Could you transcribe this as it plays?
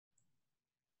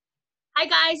Hi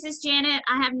guys, it's Janet.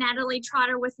 I have Natalie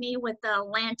Trotter with me with the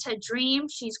Atlanta Dream.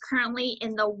 She's currently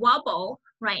in the Wubble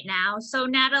right now. So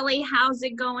Natalie, how's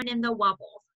it going in the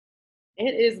Wubble?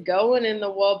 It is going in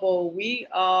the Wubble. We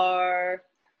are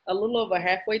a little over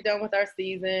halfway done with our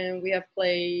season. We have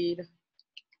played,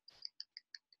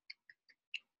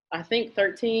 I think,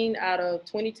 13 out of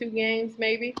 22 games,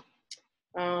 maybe.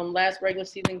 Last regular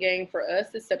season game for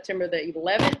us is September the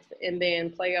 11th, and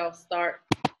then playoffs start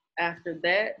after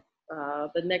that.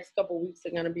 The next couple weeks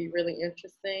are going to be really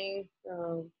interesting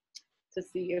to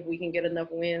see if we can get enough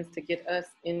wins to get us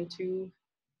into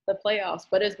the playoffs.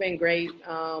 But it's been great.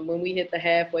 When we hit the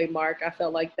halfway mark, I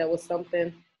felt like that was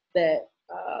something that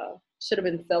should have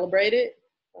been celebrated.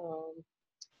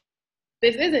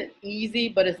 This isn't easy,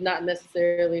 but it's not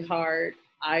necessarily hard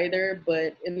either.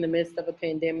 But in the midst of a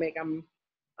pandemic,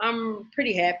 I'm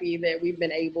pretty happy that we've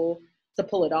been able to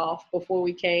pull it off. Before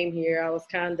we came here, I was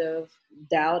kind of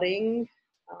doubting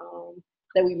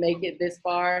that we make it this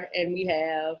far, and we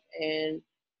have. And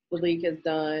the league has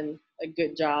done a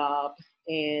good job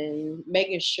in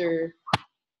making sure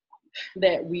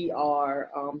that we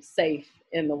are safe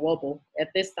in the Wubble. At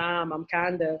this time,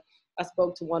 I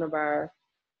spoke to one of our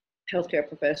healthcare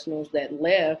professionals that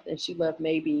left, and she left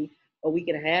maybe a week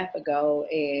and a half ago,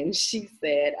 and she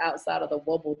said outside of the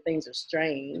Wubble, things are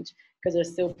strange because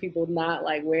there's still people not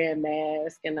like wearing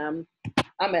masks. And I'm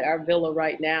at our villa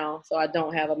right now, so I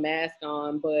don't have a mask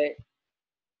on, but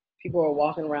people are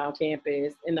walking around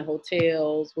campus in the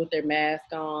hotels with their mask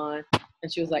on.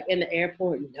 And she was like, in the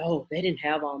airport, no, they didn't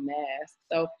have on masks.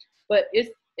 So, but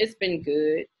it's been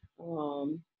good,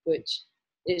 which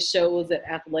it shows that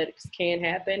athletics can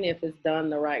happen if it's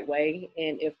done the right way,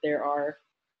 and if there are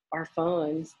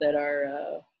funds that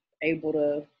are able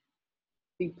to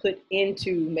be put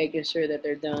into making sure that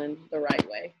they're done the right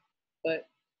way. But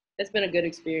it's been a good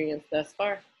experience thus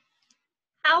far.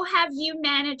 How have you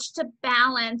managed to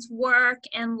balance work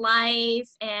and life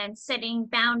and setting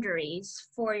boundaries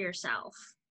for yourself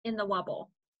in the Wubble?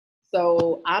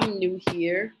 So I'm new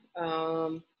here,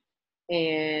 and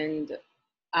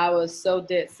I was so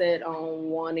dead set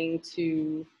on wanting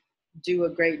to do a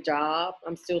great job.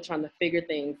 I'm still trying to figure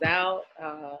things out.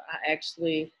 I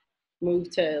actually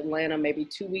moved to Atlanta maybe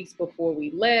 2 weeks before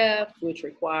we left, which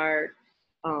required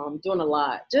doing a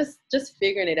lot, just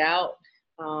figuring it out.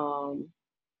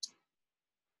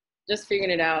 Just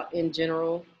figuring it out in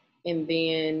general. And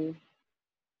then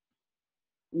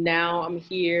now I'm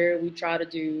here. We try to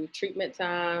do treatment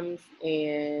times,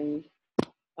 and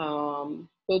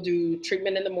we'll do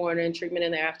treatment in the morning, treatment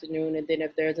in the afternoon, and then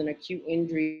if there's an acute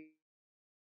injury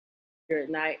at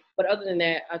night. But other than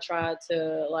that, I try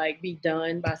to like be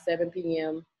done by 7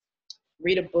 p.m.,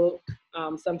 read a book.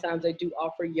 Sometimes they do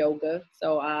offer yoga,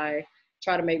 so I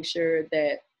try to make sure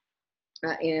that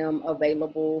I am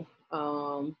available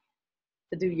to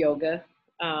do yoga.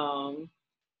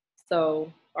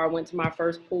 So I went to my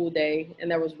first pool day,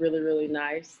 and that was really, really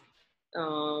nice.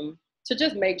 To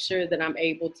just make sure that I'm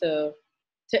able to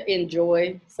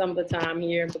enjoy some of the time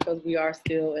here, because we are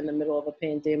still in the middle of a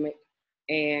pandemic,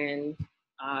 and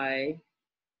I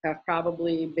have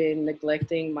probably been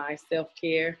neglecting my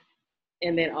self-care,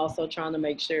 and then also trying to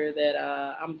make sure that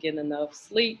I'm getting enough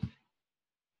sleep,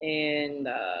 and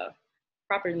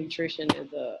proper nutrition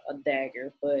is a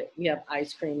dagger. But we have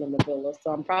ice cream in the villa,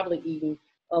 so I'm probably eating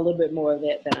a little bit more of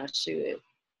that than I should.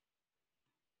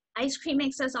 Ice cream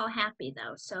makes us all happy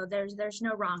though, so there's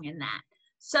no wrong in that.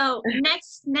 So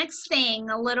next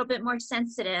thing, a little bit more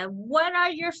sensitive. What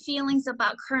are your feelings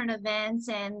about current events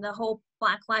and the whole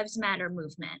Black Lives Matter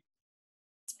movement?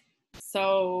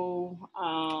 So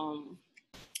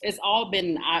it's all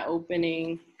been an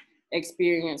eye-opening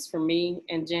experience for me.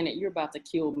 And Janet, you're about to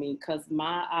kill me because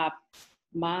my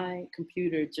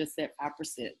computer just said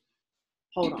 5%.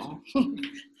 Hold on.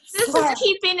 This is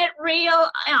keeping it real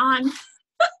on.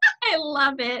 I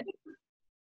love it.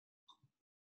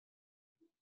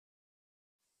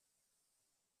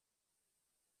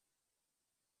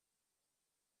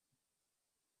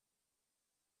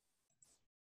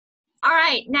 All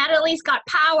right, Natalie's got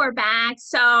power back,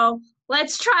 so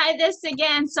let's try this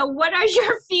again. So what are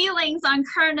your feelings on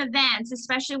current events,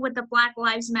 especially with the Black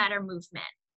Lives Matter movement?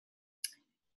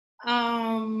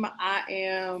 I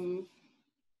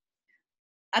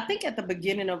think at the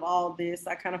beginning of all this,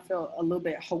 I kind of felt a little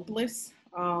bit hopeless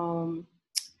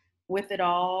with it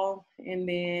all. And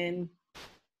then,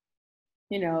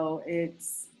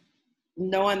 it's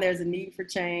knowing there's a need for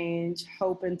change,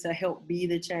 hoping to help be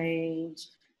the change.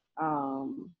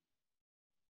 I'm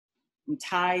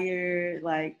tired.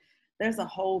 Like, there's a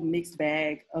whole mixed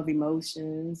bag of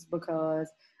emotions,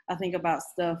 because I think about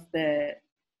stuff that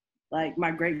like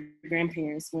my great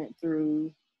grandparents went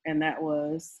through, and that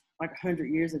was like 100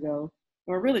 years ago.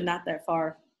 We're really not that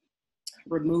far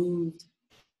removed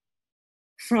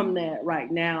from that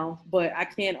right now, but I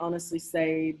can't honestly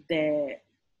say that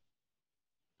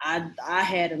I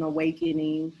had an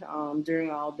awakening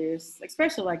during all this,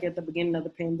 especially like at the beginning of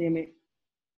the pandemic,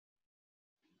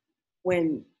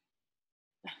 when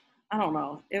I don't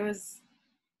know, it was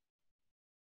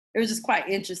just quite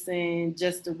interesting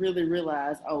just to really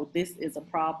realize, oh, this is a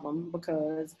problem,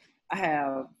 because I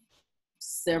have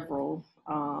several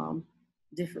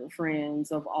different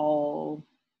friends of all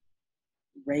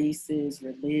races,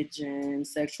 religion,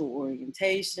 sexual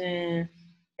orientation.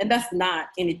 And that's not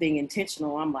anything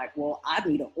intentional. I'm like, well, I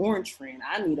need an orange friend.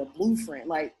 I need a blue friend.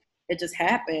 Like, it just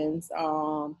happens.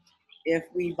 If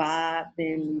we vibe,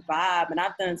 then we vibe. And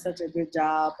I've done such a good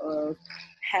job of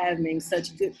having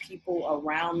such good people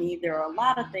around me. There are a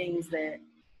lot of things that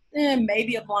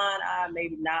maybe a blind eye,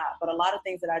 maybe not, but a lot of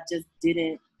things that I just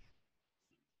didn't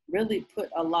really put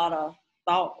a lot of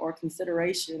thought or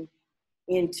consideration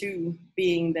into,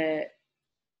 being that,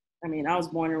 I mean, I was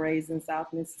born and raised in South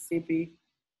Mississippi.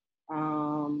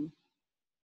 The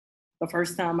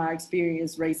first time I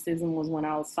experienced racism was when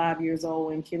I was 5 years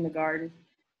old in kindergarten,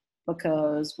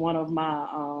 because one of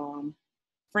my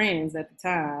friends at the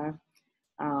time,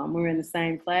 we were in the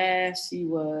same class. She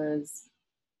was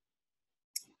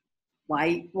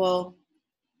white. Well,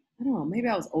 I don't know, maybe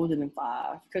I was older than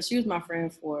 5, because she was my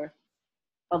friend for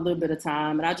a little bit of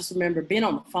time. And I just remember being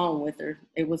on the phone with her.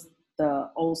 It was the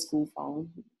old school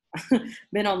phone.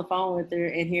 Been on the phone with her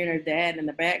and hearing her dad in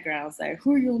the background say,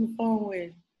 "Who are you on the phone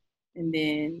with?" And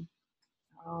then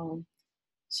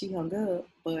she hung up.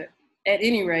 But at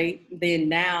any rate, then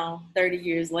now, 30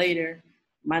 years later,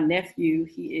 my nephew,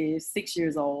 he is 6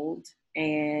 years old.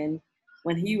 And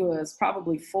when he was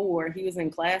probably 4, he was in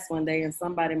class one day and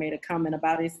somebody made a comment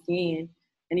about his skin,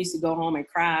 and he used to go home and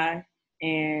cry.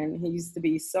 And he used to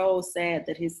be so sad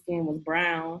that his skin was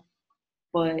brown.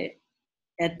 But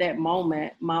at that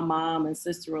moment, my mom and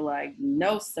sister were like,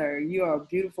 "No, sir, you are a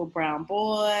beautiful brown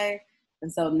boy."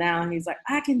 And so now he's like,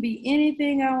 "I can be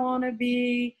anything I want to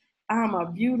be. I'm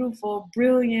a beautiful,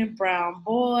 brilliant brown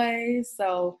boy."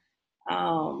 So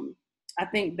I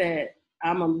think that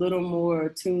I'm a little more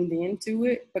tuned into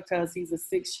it, because he's a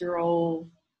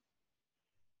 6-year-old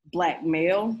Black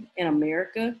male in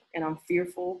America, and I'm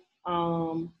fearful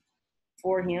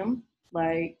for him.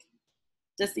 Like,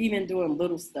 just even doing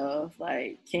little stuff,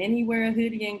 like, can he wear a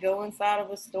hoodie and go inside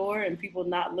of a store and people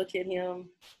not look at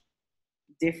him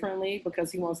differently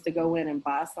because he wants to go in and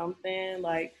buy something?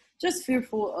 Like, just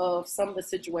fearful of some of the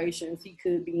situations he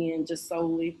could be in just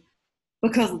solely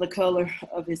because of the color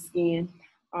of his skin.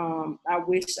 I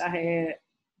wish I had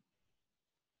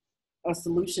a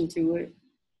solution to it.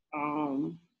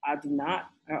 I do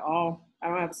not at all. I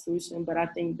don't have a solution, but I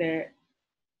think that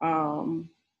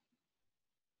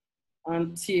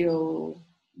until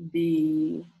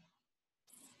the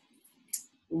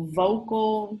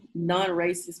vocal,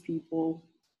 non-racist people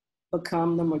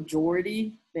become the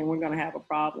majority, then we're going to have a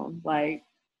problem. Like,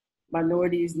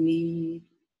 minorities need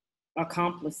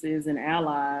accomplices and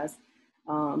allies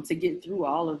to get through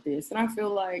all of this. And I feel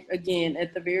like, again,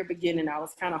 at the very beginning, I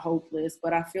was kind of hopeless,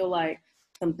 but I feel like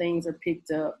some things are picked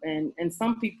up, and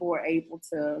some people are able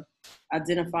to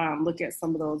identify and look at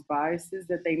some of those biases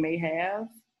that they may have,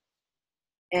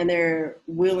 and they're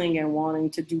willing and wanting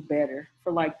to do better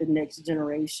for like the next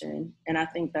generation. And I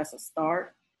think that's a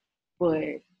start.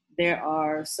 But there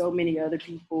are so many other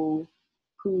people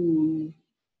who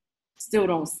still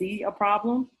don't see a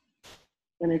problem.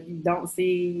 And if you don't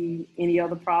see any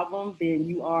other problem, then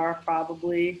you are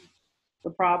probably the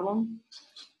problem.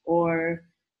 Or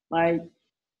like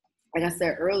I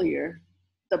said earlier,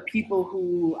 the people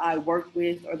who I work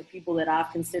with, or the people that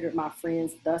I've considered my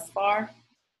friends thus far,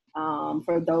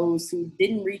 for those who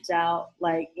didn't reach out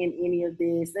like in any of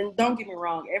this, and don't get me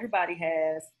wrong, everybody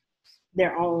has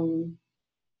their own,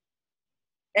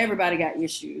 everybody got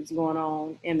issues going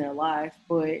on in their life.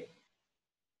 But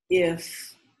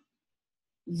if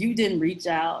you didn't reach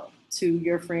out to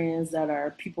your friends that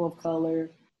are people of color,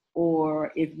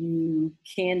 or if you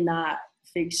cannot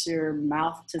fix your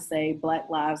mouth to say Black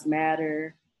Lives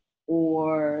Matter,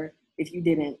 or if you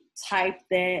didn't type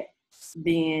that,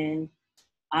 then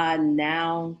I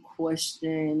now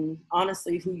question,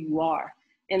 honestly, who you are.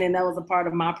 And then that was a part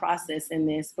of my process in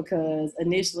this, because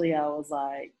initially I was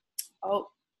like, oh,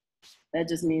 that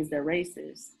just means they're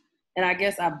racist. And I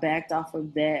guess I backed off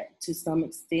of that to some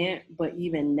extent. But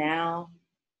even now,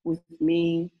 with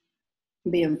me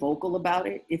being vocal about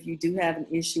it, if you do have an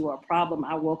issue or a problem,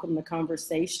 I welcome the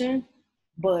conversation.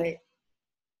 But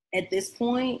at this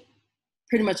point,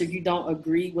 pretty much if you don't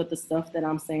agree with the stuff that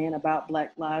I'm saying about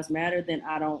Black Lives Matter, then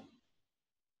I don't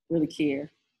really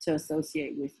care to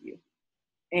associate with you.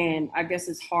 And I guess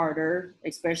it's harder,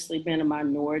 especially being a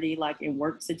minority, like in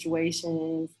work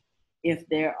situations, if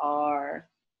there are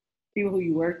people who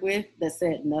you work with that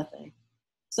said nothing.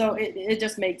 So it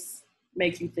just makes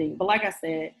you think. But like I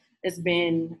said, it's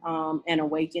been an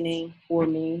awakening for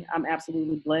me. I'm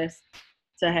absolutely blessed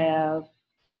to have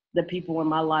the people in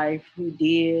my life who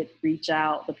did reach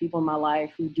out, the people in my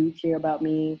life who do care about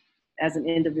me as an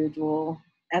individual,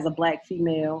 as a Black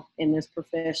female in this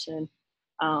profession.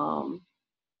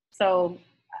 So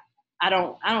I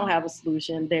don't have a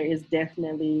solution. There is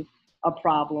definitely a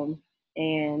problem,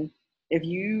 and if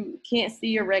you can't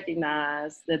see or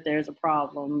recognize that there's a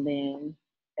problem, then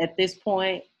at this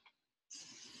point,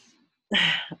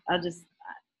 I just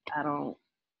I don't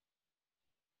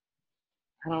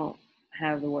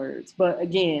have the words. But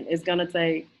again, it's gonna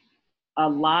take a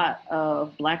lot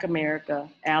of Black America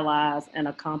allies and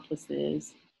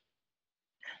accomplices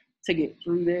to get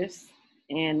through this.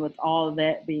 And with all of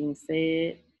that being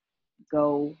said,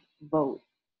 go vote.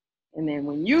 And then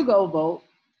when you go vote,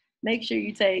 make sure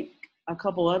you take a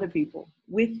couple other people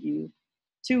with you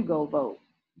to go vote.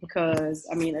 Because,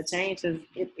 I mean, a change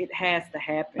it has to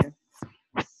happen.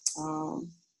 I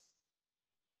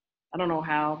don't know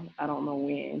how, I don't know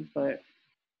when, but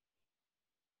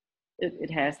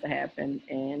it has to happen.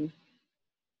 And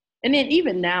then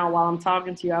even now, while I'm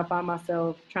talking to you, I find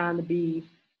myself trying to be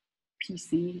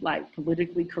PC, like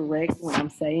politically correct when I'm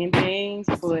saying things.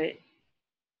 But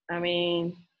I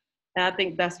mean, and I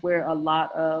think that's where a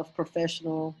lot of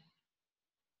professional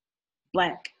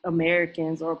Black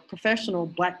Americans or professional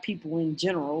Black people in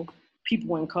general,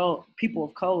 people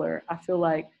of color, I feel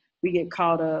like we get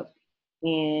caught up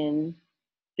in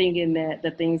thinking that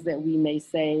the things that we may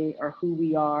say or who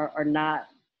we are not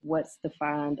what's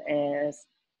defined as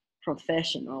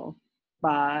professional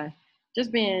by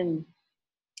just being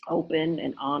open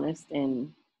and honest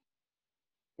and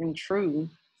true.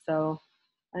 So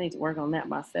I need to work on that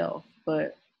myself,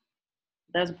 but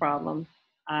that's a problem.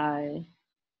 I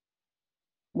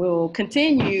will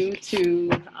continue to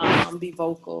be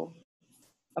vocal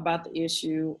about the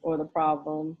issue or the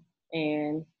problem.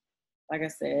 And like I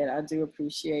said, I do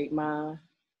appreciate my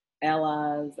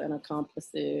allies and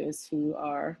accomplices who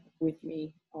are with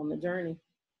me on the journey.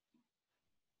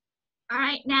 All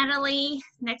right, Natalie,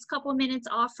 next couple minutes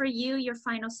off for you, your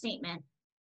final statement.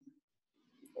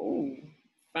 Oh,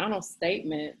 final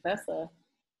statement. That's a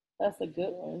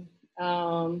good one.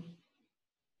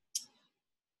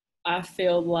 I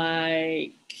feel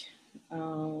like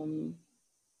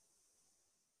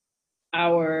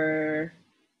our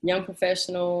young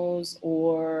professionals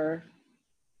or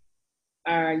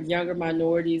our younger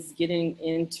minorities getting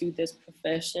into this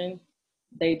profession,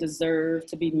 they deserve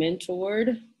to be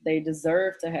mentored. They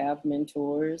deserve to have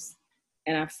mentors.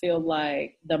 And I feel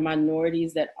like the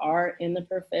minorities that are in the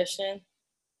profession,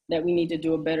 that we need to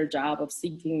do a better job of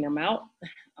seeking them out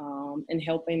and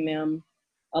helping them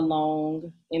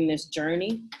along in this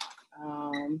journey.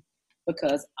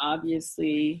 Because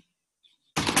obviously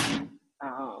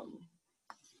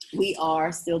we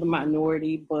are still the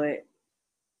minority, but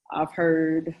I've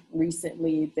heard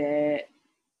recently that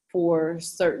for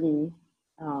certain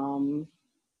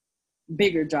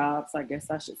bigger jobs, I guess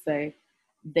I should say,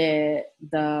 that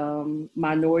the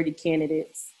minority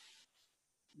candidates,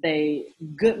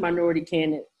 good minority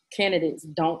candidates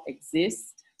don't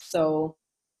exist. So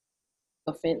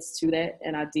offense to that.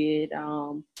 And I did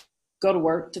go to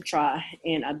work to try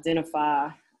and identify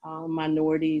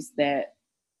minorities that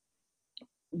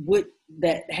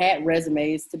had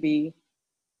resumes to be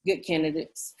good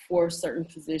candidates for certain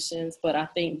positions. But I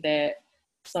think that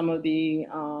some of the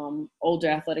older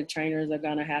athletic trainers are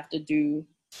going to have to do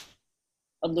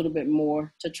a little bit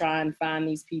more to try and find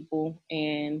these people.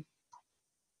 And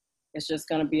it's just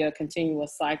going to be a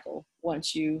continuous cycle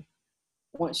once you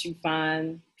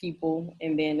find people,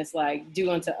 and then it's like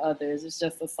do unto others. It's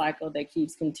just a cycle that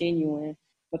keeps continuing,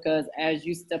 because as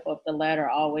you step up the ladder,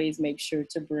 always make sure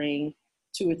to bring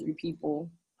 2 or 3 people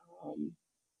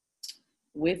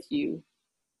with you.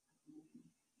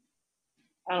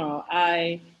 I don't know.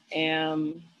 I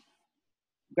am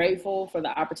grateful for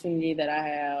the opportunity that I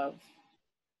have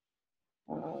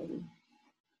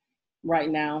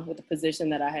right now with the position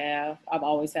that I have. I've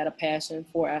always had a passion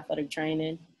for athletic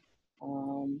training.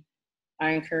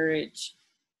 I encourage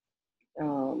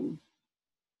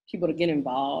people to get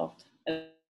involved at the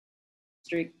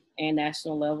district and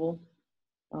national level,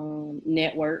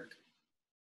 network,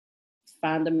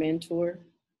 find a mentor,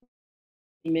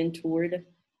 be mentored,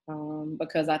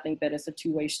 because I think that it's a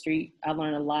two-way street. I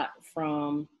learn a lot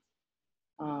from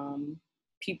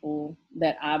people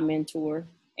that I mentor,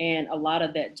 and a lot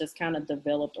of that just kind of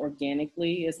developed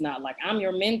organically. It's not like I'm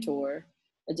your mentor.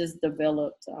 It just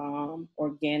developed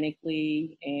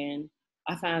organically, and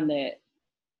I find that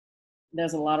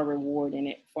there's a lot of reward in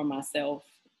it for myself.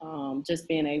 Just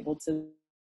being able to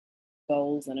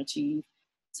goals and achieve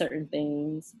certain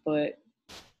things. But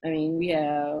I mean, we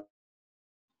have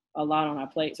a lot on our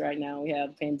plates right now. We have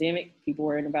the pandemic, people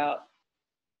worrying about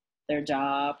their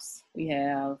jobs. We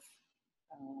have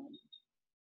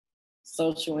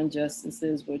social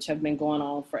injustices, which have been going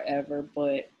on forever,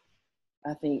 but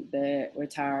I think that we're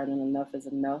tired and enough is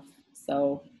enough.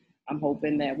 So I'm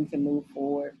hoping that we can move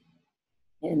forward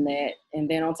in that. And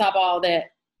then on top of all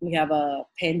that, we have a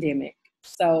pandemic.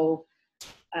 So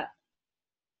I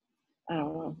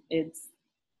don't know. It's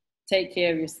take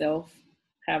care of yourself,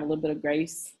 have a little bit of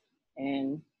grace,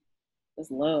 and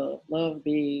just love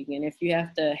big. And if you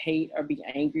have to hate or be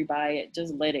angry by it,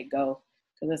 just let it go,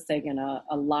 because it's taking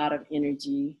a lot of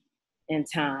energy and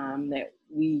time that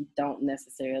we don't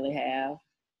necessarily have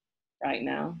right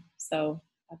now. So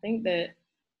I think that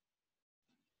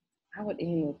I would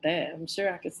end with that. I'm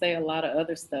sure I could say a lot of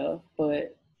other stuff,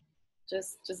 but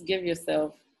just give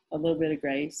yourself a little bit of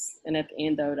grace. And at the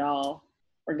end of it all,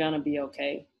 we're gonna be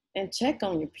okay. And check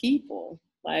on your people.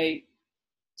 Like,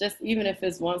 just even if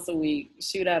it's once a week,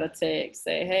 shoot out a text,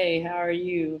 say, hey, how are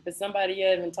you? If it's somebody you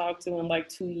haven't talked to in like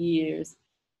 2 years,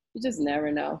 you just never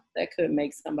know. That could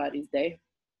make somebody's day.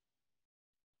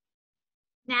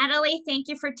 Natalie, thank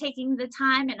you for taking the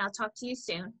time, and I'll talk to you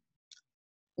soon.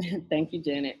 Thank you,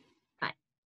 Janet.